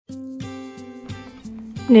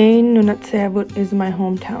Nain is my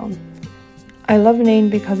hometown. I love Nain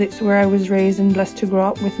because it's where I was raised and blessed to grow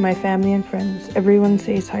up with my family and friends. Everyone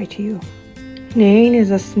says hi to you. Nain is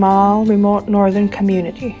a small, remote northern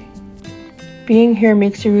community. Being here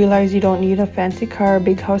makes you realize you don't need a fancy car or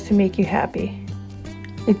big house to make you happy.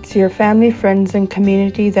 It's your family, friends, and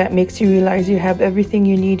community that makes you realize you have everything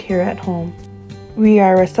you need here at home. We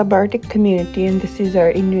are a subarctic community and this is our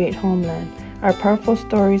Inuit homeland. Our powerful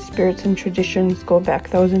stories, spirits, and traditions go back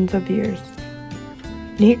thousands of years.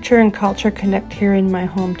 Nature and culture connect here in my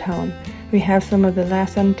hometown. We have some of the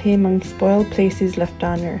last untamed, unspoiled places left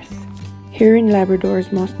on earth. Here in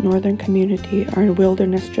Labrador's most northern community, our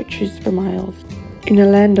wilderness stretches for miles, in a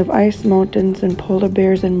land of ice mountains and polar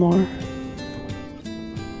bears and more.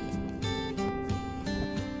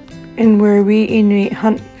 And where we Inuit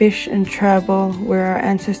hunt, fish, and travel, where our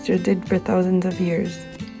ancestors did for thousands of years.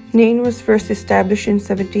 Nain was first established in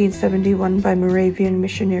 1771 by Moravian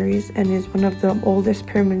missionaries and is one of the oldest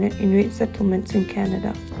permanent Inuit settlements in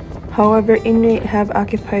Canada. However, Inuit have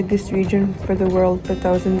occupied this region for the world for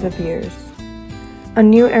thousands of years. A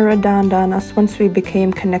new era dawned on us once we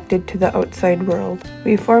became connected to the outside world.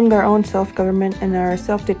 We formed our own self-government and are a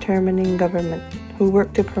self-determining government who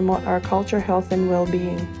work to promote our culture, health, and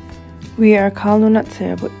well-being. We are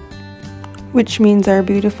Kalunatseabut, which means our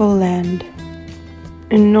beautiful land.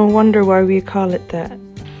 And no wonder why we call it that.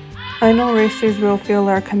 I know racers will feel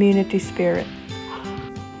our community spirit.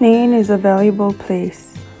 Nain is a valuable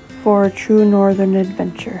place for a true northern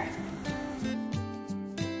adventure.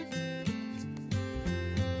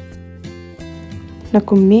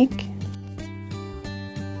 Nakumik